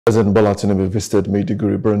President Bola Tinubu visited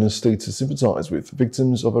Maiduguri, Borno State to sympathize with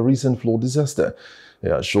victims of a recent flood disaster. He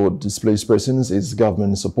assured displaced persons his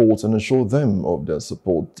government support and assured them of their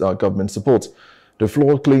government support. The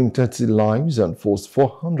flood claimed 30 lives and forced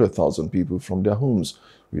 400,000 people from their homes,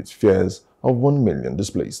 with fears of 1 million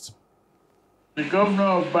displaced. The governor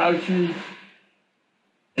of Bauchi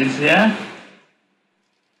is here.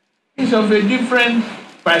 He's of a different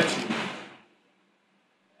party.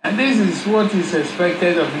 And this is what is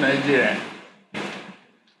expected of Nigeria.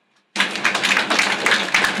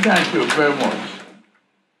 Thank you very much.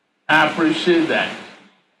 I appreciate that.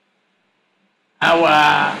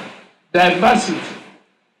 Our diversity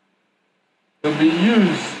to be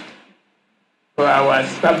used for our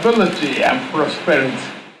stability and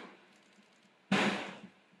prosperity.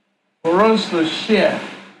 For us to share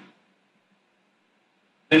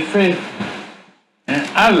the faith in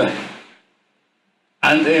Allah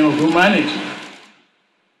and in humanity,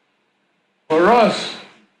 for us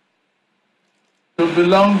to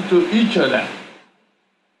belong to each other.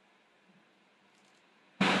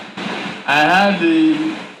 I had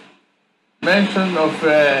the mention of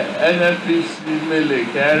NFPC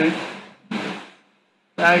Melekari.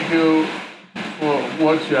 Thank you for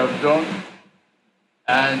what you have done,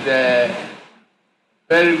 and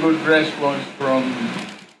very good response from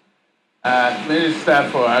Minister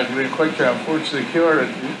for Agriculture and Food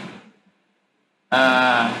Security.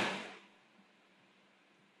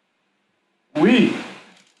 We,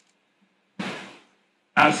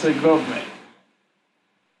 as a government,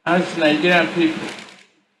 as Nigerian people,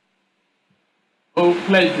 who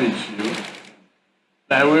pledge with you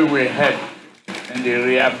that we will help in the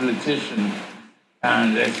rehabilitation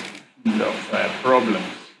and resolution of problems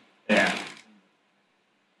there.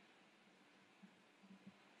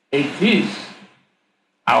 It is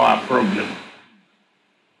our problem,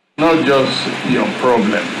 not just your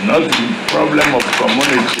problem, not the problem of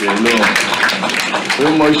community alone.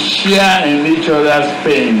 We must share in each other's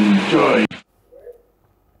pain, joy.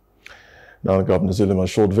 Now, Governor Zulum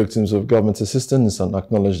assured victims of government assistance and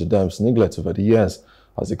acknowledged the dam's neglect over the years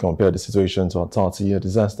as he compared the situation to a 30-year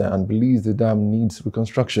disaster and believes the dam needs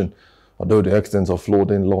reconstruction. Although the extent of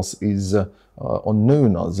flooding loss is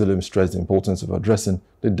unknown, Zulum stressed the importance of addressing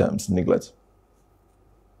the dam's neglect.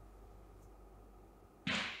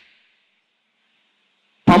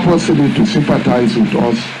 Purposely to sympathize with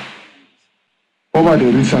us over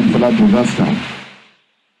the recent flood disaster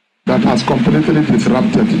that has completely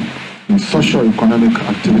disrupted the socio-economic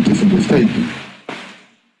activities in the state.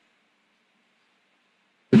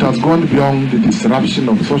 It has gone beyond the disruption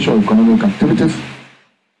of socio-economic activities,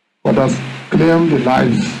 but has claimed the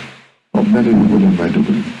lives of many people in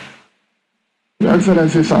Maiduguri. Your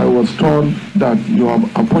Excellencies, I was told that you have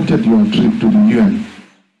appointed your trip to the UN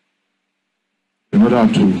in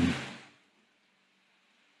order to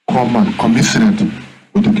come and commiserate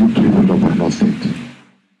with the good people of Borno State.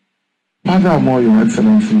 Furthermore, Your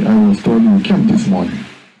Excellency, I was told you came this morning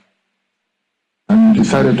and you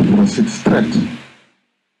decided to proceed straight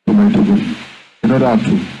to Maiduguri in order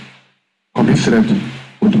to commiserate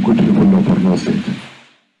with the good people of Borno State.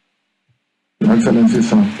 Your Excellency,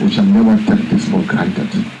 sir, we shall never take this for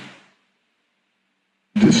granted.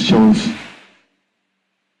 This shows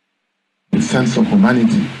the sense of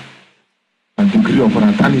humanity and degree of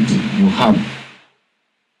fraternity you have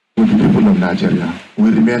with the people of Nigeria.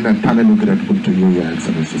 We remain eternally grateful to you, Your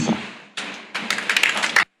Excellency, sir.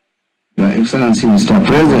 Your Excellency, Mr.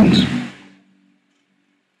 President,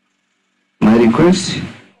 my request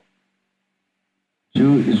to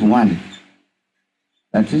you is one,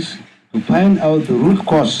 that is to find out the root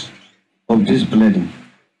cause of this flooding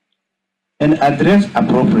and address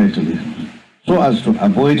appropriately so as to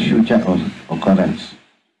avoid future occurrence,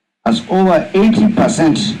 as over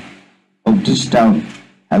 80% of this town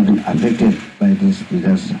have been affected by this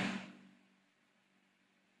disaster.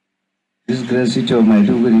 This great city of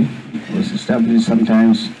Maiduguri was established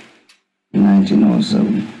sometimes in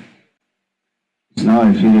 1907. It's now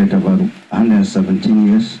a period of about 117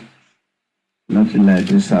 years. Nothing like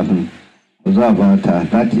this happened. Although about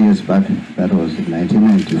 30 years back, that was in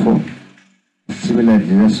 1994, a similar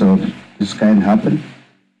disaster of this kind happened,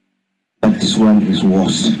 but this one is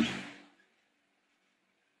worse.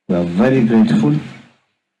 We are very grateful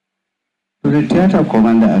to the theater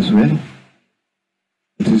commander as well.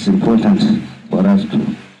 It is important for us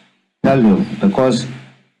to tell you because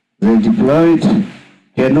they deployed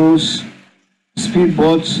canoes,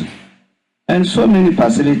 speedboats, and so many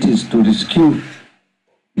facilities to rescue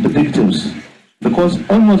the victims, because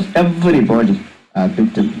almost everybody are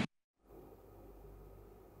victims.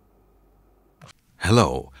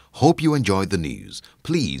 Hello, Hope you enjoyed the news.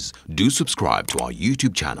 Please do subscribe to our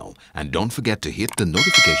YouTube channel and don't forget to hit the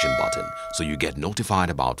notification button so you get notified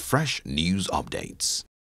about fresh news updates.